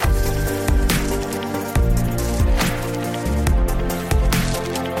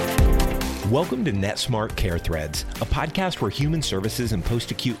Welcome to NetSmart Care Threads, a podcast where human services and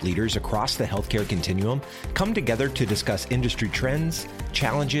post-acute leaders across the healthcare continuum come together to discuss industry trends,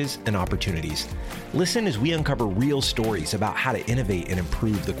 challenges, and opportunities. Listen as we uncover real stories about how to innovate and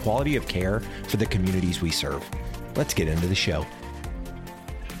improve the quality of care for the communities we serve. Let's get into the show.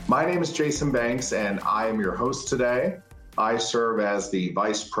 My name is Jason Banks, and I am your host today. I serve as the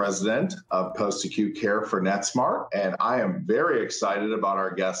Vice President of Post-Acute Care for NetSmart, and I am very excited about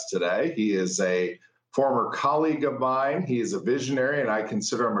our guest today. He is a former colleague of mine. He is a visionary, and I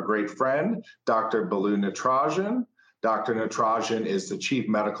consider him a great friend, Dr. Balu Natarajan. Dr. Natarajan is the Chief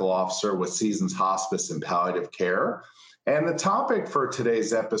Medical Officer with Seasons Hospice and Palliative Care. And the topic for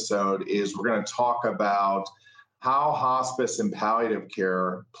today's episode is we're going to talk about how hospice and palliative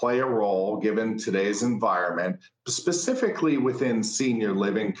care play a role given today's environment, specifically within senior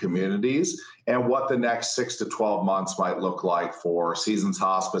living communities, and what the next 6 to 12 months might look like for Seasons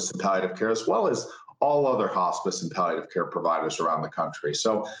Hospice and Palliative Care, as well as all other hospice and palliative care providers around the country.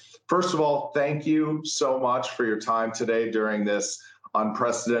 So first of all, thank you so much for your time today during this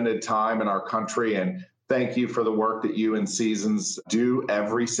unprecedented time in our country, and thank you for the work that you and Seasons do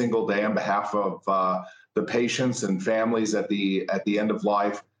every single day on behalf of the patients and families at the end of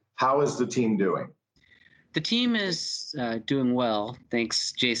life. How is the team doing? The team is doing well.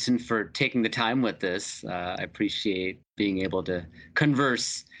 Thanks, Jason, for taking the time with this. I appreciate being able to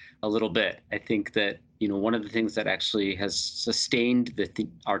converse a little bit. I think that, one of the things that actually has sustained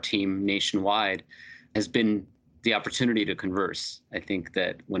our team nationwide has been the opportunity to converse. I think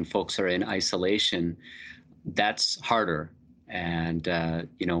that when folks are in isolation, that's harder. And,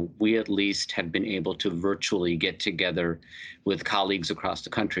 we at least have been able to virtually get together with colleagues across the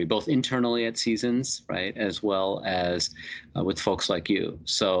country, both internally at Seasons, right, as well as with folks like you.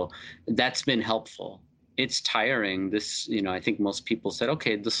 So that's been helpful. It's tiring. I think most people said,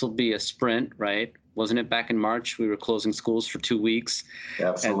 okay, this will be a sprint, right? Wasn't it back in March? We were closing schools for 2 weeks.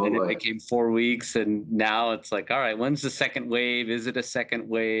 Absolutely. And then it became 4 weeks. And now it's like, all right, when's the second wave? Is it a second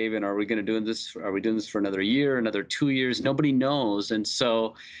wave? And are we doing this for another year, another 2 years? Nobody knows. And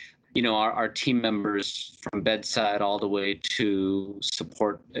so, our team members from bedside all the way to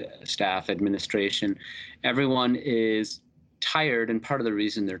support staff, administration, everyone is tired. And part of the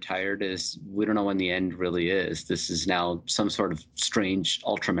reason they're tired is we don't know when the end really is. This is now some sort of strange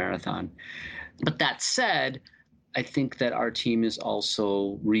ultramarathon. But that said, I think that our team is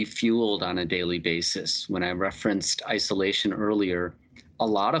also refueled on a daily basis. When I referenced isolation earlier, a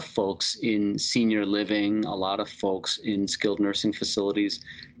lot of folks in senior living, a lot of folks in skilled nursing facilities,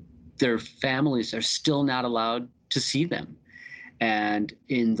 their families are still not allowed to see them. And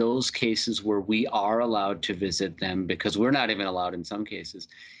in those cases where we are allowed to visit them, because we're not even allowed in some cases,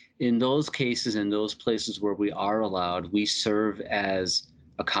 in those cases, in those places where we are allowed, we serve as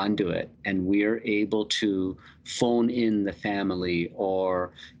a conduit, and we're able to phone in the family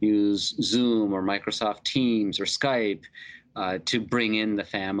or use Zoom or Microsoft Teams or Skype to bring in the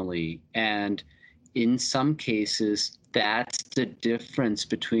family. And in some cases, that's the difference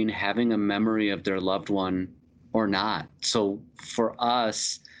between having a memory of their loved one or not. So for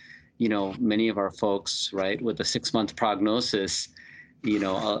us, many of our folks, right, with a 6-month prognosis,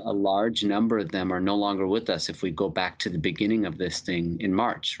 a large number of them are no longer with us if we go back to the beginning of this thing in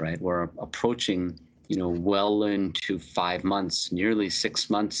March, right? We're approaching, well into 5 months, nearly 6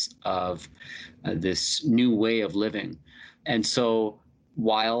 months of this new way of living. And so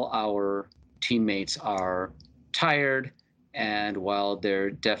while our teammates are tired and while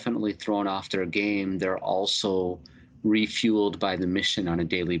they're definitely thrown off their game, they're also refueled by the mission on a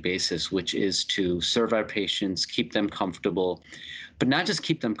daily basis, which is to serve our patients, keep them comfortable, but not just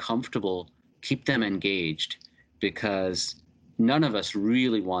keep them comfortable, keep them engaged, because none of us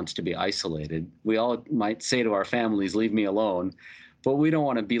really wants to be isolated. We all might say to our families, leave me alone, but we don't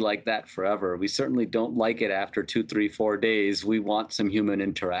want to be like that forever. We certainly don't like it after 2, 3, 4 days. We want some human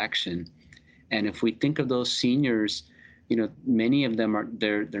interaction. And if we think of those seniors, many of them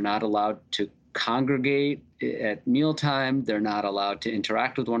they're not allowed to congregate at mealtime, they're not allowed to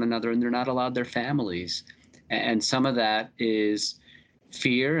interact with one another, and they're not allowed their families. And some of that is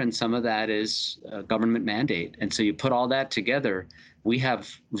fear, and some of that is a government mandate. And so you put all that together, we have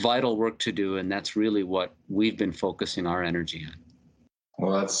vital work to do, and that's really what we've been focusing our energy on.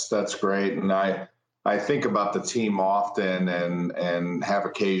 Well, that's great. And I think about the team often and have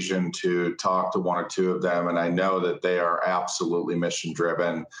occasion to talk to one or two of them, and I know that they are absolutely mission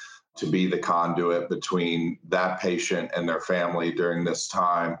driven to be the conduit between that patient and their family during this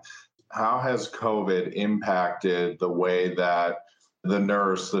time. How has COVID impacted the way that the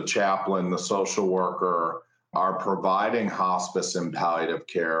nurse, the chaplain, the social worker are providing hospice and palliative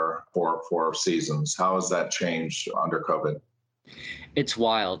care for seasons? How has that changed under COVID? It's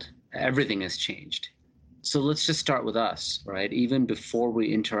wild. Everything has changed. So let's just start with us, right? Even before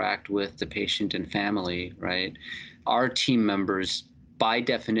we interact with the patient and family, right? Our team members, by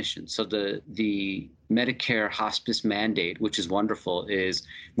definition, so the Medicare hospice mandate, which is wonderful, is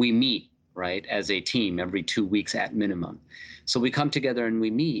we meet, right, as a team every 2 weeks at minimum. So we come together and we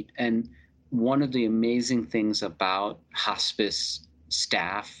meet. And one of the amazing things about hospice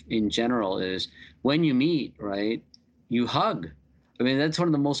staff in general is when you meet, right, you hug. I mean, that's one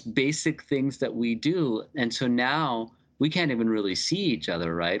of the most basic things that we do. And so now we can't even really see each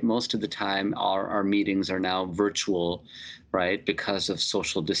other, right? Most of the time, our meetings are now virtual, right, because of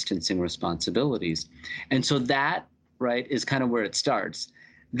social distancing responsibilities. And so that, right, is kind of where it starts.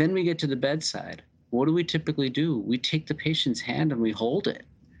 Then we get to the bedside. What do we typically do? We take the patient's hand and we hold it.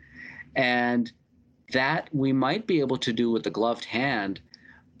 And that we might be able to do with a gloved hand,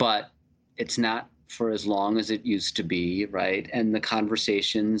 but it's not for as long as it used to be, right? And the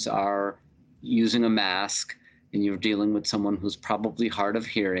conversations are using a mask, and you're dealing with someone who's probably hard of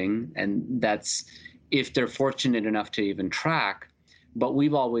hearing, and that's if they're fortunate enough to even track. But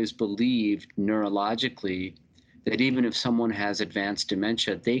we've always believed neurologically that even if someone has advanced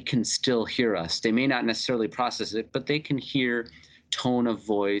dementia, they can still hear us. They may not necessarily process it, but they can hear tone of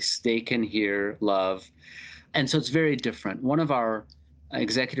voice, they can hear love. And so it's very different. One of our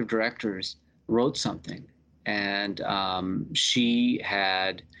executive directors wrote something, and she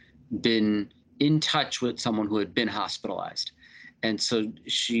had been in touch with someone who had been hospitalized. And so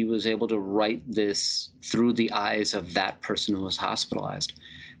she was able to write this through the eyes of that person who was hospitalized.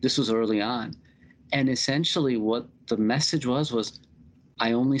 This was early on. And essentially what the message was,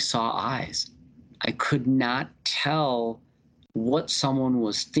 I only saw eyes. I could not tell what someone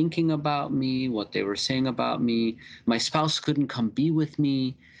was thinking about me, what they were saying about me. My spouse couldn't come be with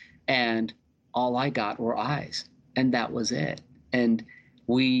me, and all I got were eyes, and that was it. And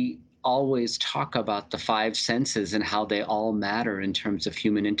we always talk about the five senses and how they all matter in terms of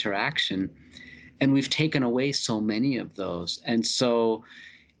human interaction, and we've taken away so many of those. And so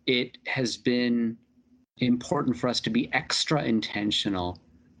it has been important for us to be extra intentional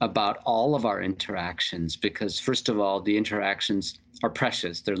about all of our interactions, because first of all, the interactions are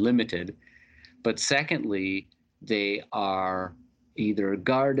precious, they're limited. But secondly, they are either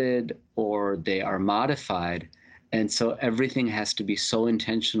guarded or they are modified. And so everything has to be so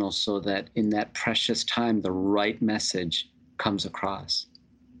intentional so that in that precious time, the right message comes across.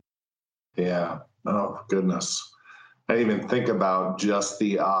 Yeah. Oh, goodness. I even think about just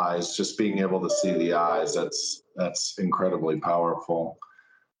the eyes, just being able to see the eyes. That's incredibly powerful.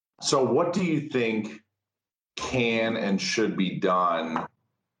 So what do you think can and should be done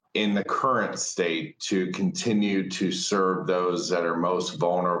in the current state to continue to serve those that are most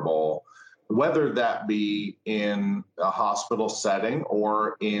vulnerable, whether that be in a hospital setting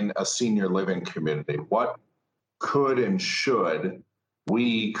or in a senior living community? What could and should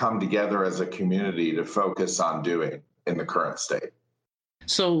we come together as a community to focus on doing in the current state?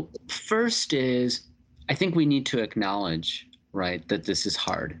 So first is, I think we need to acknowledge, right, that this is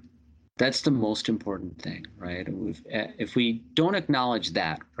hard. That's the most important thing, right? If we don't acknowledge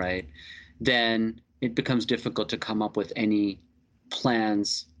that, right, then it becomes difficult to come up with any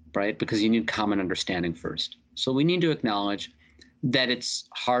plans, right? Because you need common understanding first. So we need to acknowledge that it's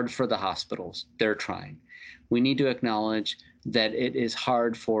hard for the hospitals. They're trying. We need to acknowledge that it is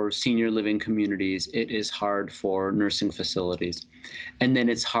hard for senior living communities. It is hard for nursing facilities. And then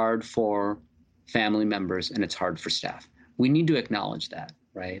it's hard for family members, and it's hard for staff. We need to acknowledge that.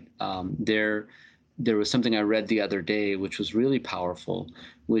 Right. There was something I read the other day, which was really powerful,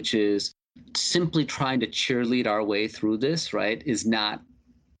 which is simply trying to cheerlead our way through this, right, it's not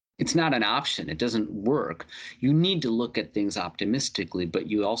an option. It doesn't work. You need to look at things optimistically, but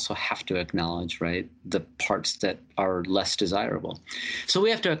you also have to acknowledge, right, the parts that are less desirable. So we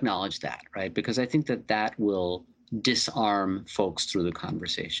have to acknowledge that, right, because I think that will disarm folks through the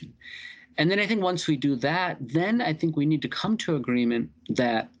conversation. And then I think once we do that, then I think we need to come to agreement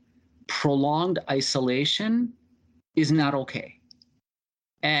that prolonged isolation is not okay.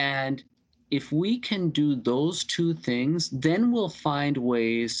 And if we can do those two things, then we'll find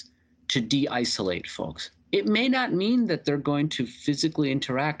ways to de-isolate folks. It may not mean that they're going to physically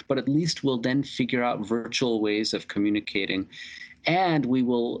interact, but at least we'll then figure out virtual ways of communicating. And we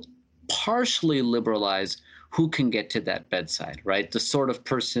will partially liberalize who can get to that bedside, right? The sort of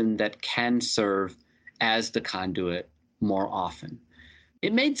person that can serve as the conduit more often.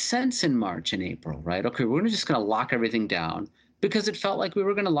 It made sense in March and April, right? Okay, we're just going to lock everything down. because it felt like we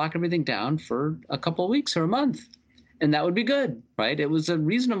were going to lock everything down for a couple of weeks or a month. And that would be good, right? It was a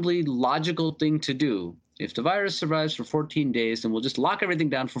reasonably logical thing to do. If the virus survives for 14 days, then we'll just lock everything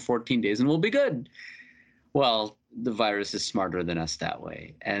down for 14 days and we'll be good. Well, the virus is smarter than us that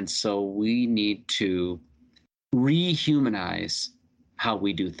way. And so we need to rehumanize how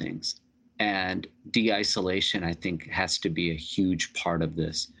we do things. And de-isolation, I think, has to be a huge part of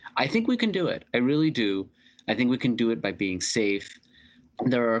this. I think we can do it. I really do. I think we can do it by being safe.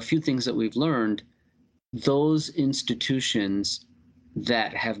 There are a few things that we've learned. Those institutions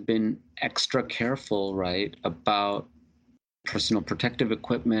that have been extra careful, right, about personal protective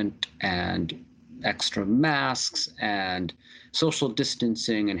equipment and extra masks and social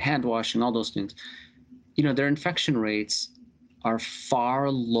distancing and hand washing, all those things, you know, their infection rates are far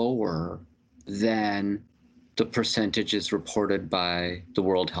lower than the percentages reported by the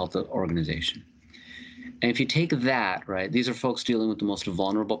World Health Organization. And if you take that, right, these are folks dealing with the most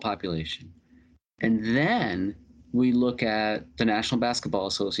vulnerable population. And then we look at the National Basketball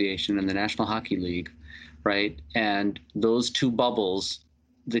Association and the National Hockey League, right? And those two bubbles,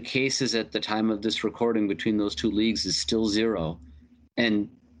 the cases at the time of this recording between those two leagues is still zero. And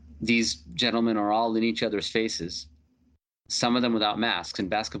these gentlemen are all in each other's faces, some of them without masks, and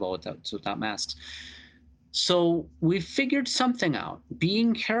basketball without masks. So we figured something out.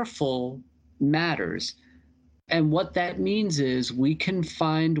 Being careful matters. And what that means is we can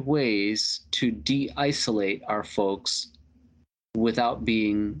find ways to de-isolate our folks without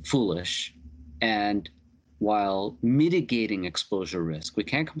being foolish and while mitigating exposure risk. We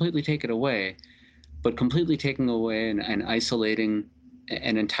can't completely take it away, but completely taking away and isolating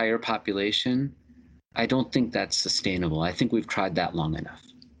an entire population, I don't think that's sustainable. I think we've tried that long enough.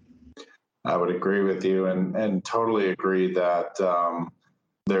 I would agree with you and totally agree that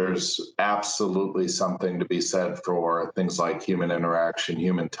there's absolutely something to be said for things like human interaction,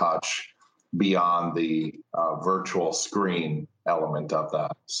 human touch, beyond the virtual screen element of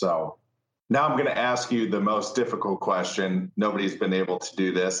that. So now I'm going to ask you the most difficult question. Nobody's been able to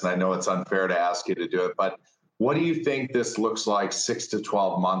do this, and I know it's unfair to ask you to do it, but what do you think this looks like 6 to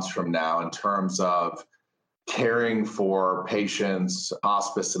 12 months from now in terms of caring for patients,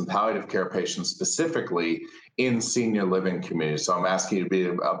 hospice and palliative care patients specifically in senior living communities? So I'm asking you to be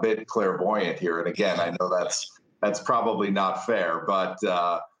a bit clairvoyant here. And again, I know that's probably not fair, but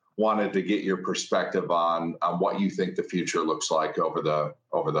wanted to get your perspective on what you think the future looks like over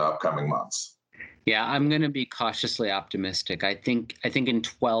the upcoming months. Yeah, I'm going to be cautiously optimistic. I think in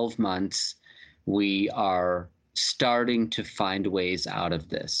 12 months, we are starting to find ways out of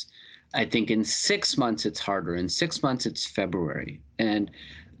this. I think in 6 months, it's harder. In 6 months, it's February. And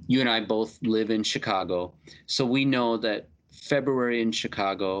you and I both live in Chicago. So we know that February in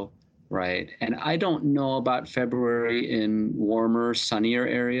Chicago, right? And I don't know about February in warmer, sunnier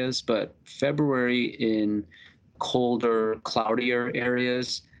areas, but February in colder, cloudier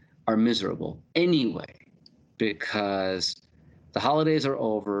areas are miserable anyway, because the holidays are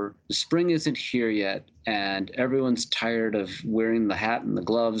over, the spring isn't here yet, and everyone's tired of wearing the hat and the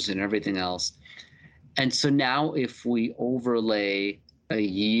gloves and everything else. And so now if we overlay a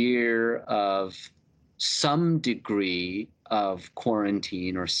year of some degree of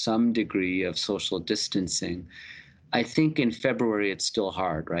quarantine or some degree of social distancing, I think in February it's still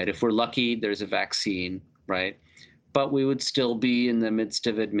hard, right? If we're lucky, there's a vaccine, right? But we would still be in the midst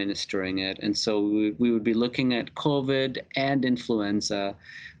of administering it. And so we would be looking at COVID and influenza,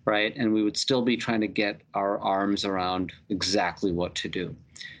 right? And we would still be trying to get our arms around exactly what to do.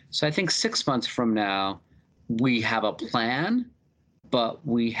 So I think 6 months from now, we have a plan, but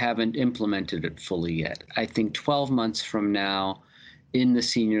we haven't implemented it fully yet. I think 12 months from now, in the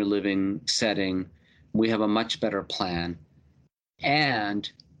senior living setting, we have a much better plan,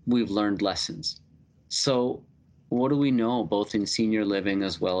 and we've learned lessons. So what do we know, both in senior living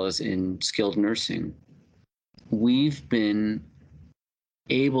as well as in skilled nursing? We've been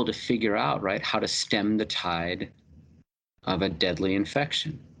able to figure out, right, how to stem the tide of a deadly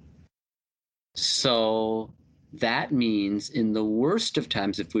infection. So that means in the worst of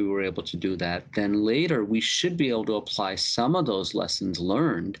times, if we were able to do that, then later we should be able to apply some of those lessons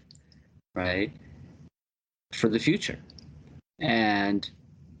learned, right, for the future. And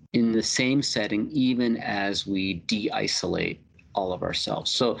in the same setting, even as we de-isolate all of ourselves.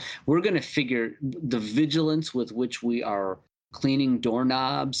 So we're going to figure the vigilance with which we are cleaning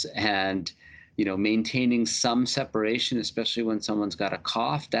doorknobs and, you know, maintaining some separation, especially when someone's got a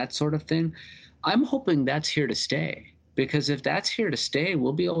cough, that sort of thing. I'm hoping that's here to stay, because if that's here to stay,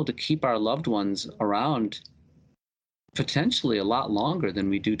 we'll be able to keep our loved ones around potentially a lot longer than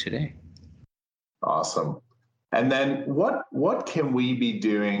we do today. Awesome. And then what can we be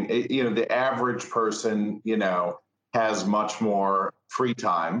doing? The average person, has much more free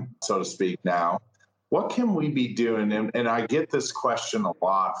time, so to speak now. What can we be doing? And I get this question a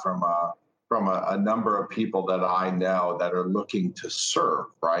lot from a number of people that I know that are looking to serve,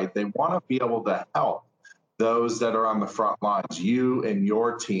 right? They want to be able to help those that are on the front lines, you and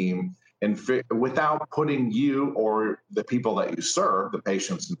your team, and without putting you or the people that you serve, the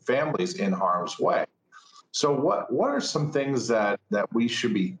patients and families, in harm's way. So what are some things that we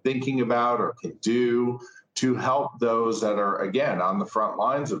should be thinking about or can do to help those that are, again, on the front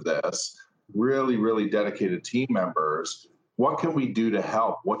lines of this, really, really dedicated team members? What can we do to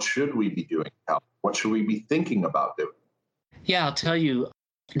help? What should we be doing to help? What should we be thinking about doing? Yeah, I'll tell you,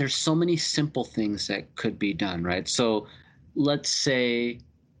 there's so many simple things that could be done, right? So let's say,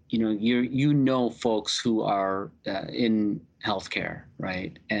 folks who are in healthcare,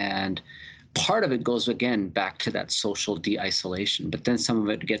 right? And part of it goes, again, back to that social de-isolation, but then some of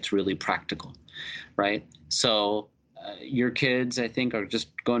it gets really practical, right? So your kids, I think, are just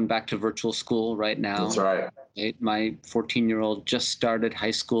going back to virtual school right now. That's right. My 14-year-old just started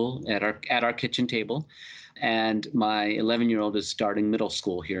high school at our kitchen table, and my 11-year-old is starting middle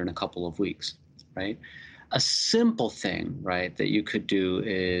school here in a couple of weeks, right? A simple thing, right, that you could do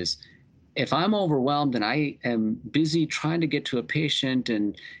is, if I'm overwhelmed and I am busy trying to get to a patient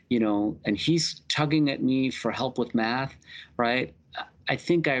and he's tugging at me for help with math, right? I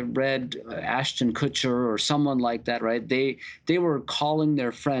think I read Ashton Kutcher or someone like that, right? They were calling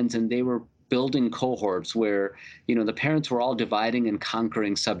their friends and they were building cohorts where, the parents were all dividing and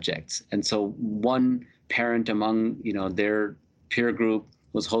conquering subjects. And so one parent among, their peer group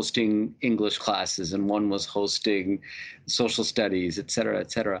was hosting English classes and one was hosting social studies, et cetera, et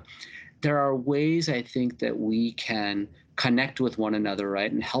cetera. There are ways, I think, that we can connect with one another,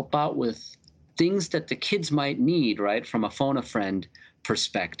 right, and help out with things that the kids might need, right, from a phone a friend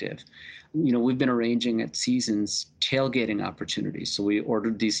perspective. We've been arranging at Seasons tailgating opportunities. So we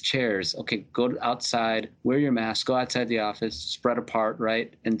ordered these chairs. Okay, go outside, wear your mask, go outside the office, spread apart,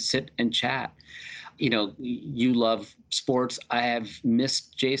 right, and sit and chat. You love sports. I have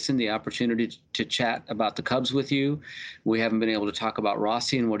missed, Jason, the opportunity to chat about the Cubs with you. We haven't been able to talk about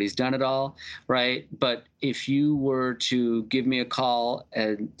Rossi and what he's done at all, right? But if you were to give me a call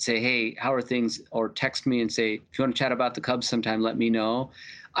and say, hey, how are things? Or text me and say, if you want to chat about the Cubs sometime, let me know.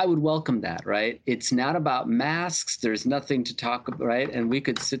 I would welcome that, right? It's not about masks. There's nothing to talk about, right? And we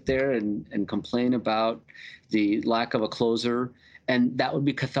could sit there and complain about the lack of a closer, and that would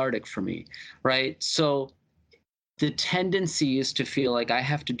be cathartic for me, right? So the tendency is to feel like I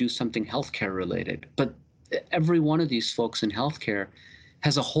have to do something healthcare related, but every one of these folks in healthcare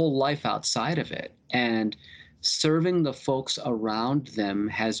has a whole life outside of it. And serving the folks around them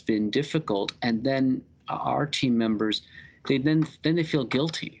has been difficult. And then our team members, they feel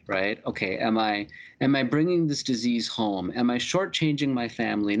guilty, right? Okay, am I bringing this disease home? Am I shortchanging my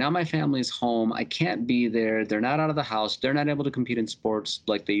family? Now my family's home. I can't be there. They're not out of the house. They're not able to compete in sports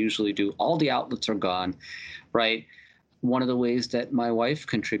like they usually do. All the outlets are gone, right? One of the ways that my wife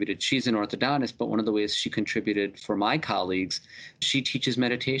contributed, she's an orthodontist, but one of the ways she contributed for my colleagues, she teaches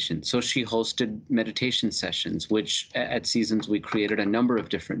meditation. So she hosted meditation sessions, which at Seasons we created a number of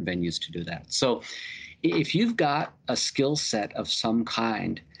different venues to do that. So if you've got a skill set of some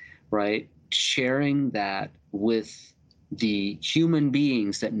kind, right, sharing that with the human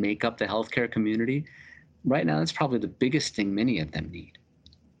beings that make up the healthcare community, right now, that's probably the biggest thing many of them need.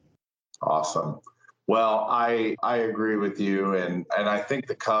 Awesome. Well, I agree with you, and I think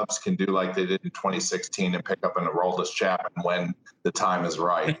the Cubs can do like they did in 2016 and pick up an Aroldis Chapman when the time is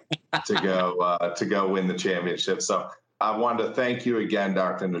right to go win the championship. So I wanted to thank you again,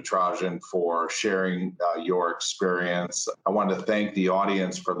 Dr. Natarajan, for sharing your experience. I wanted to thank the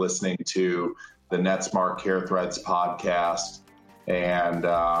audience for listening to the NetSmart CareThreads podcast, and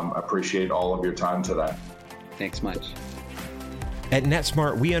appreciate all of your time today. Thanks much. At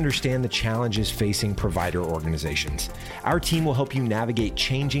NetSmart, we understand the challenges facing provider organizations. Our team will help you navigate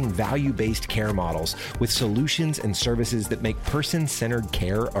changing value-based care models with solutions and services that make person-centered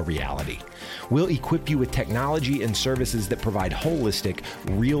care a reality. We'll equip you with technology and services that provide holistic,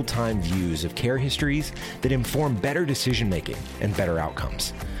 real-time views of care histories that inform better decision-making and better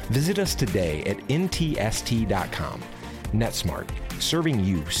outcomes. Visit us today at ntst.com. NetSmart, serving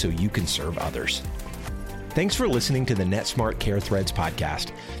you so you can serve others. Thanks for listening to the NetSmart CareThreads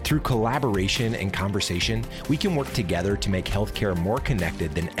podcast. Through collaboration and conversation, we can work together to make healthcare more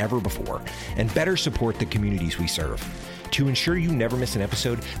connected than ever before and better support the communities we serve. To ensure you never miss an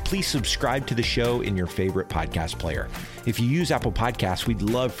episode, please subscribe to the show in your favorite podcast player. If you use Apple Podcasts, we'd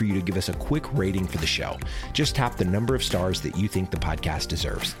love for you to give us a quick rating for the show. Just tap the number of stars that you think the podcast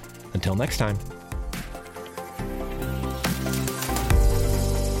deserves. Until next time.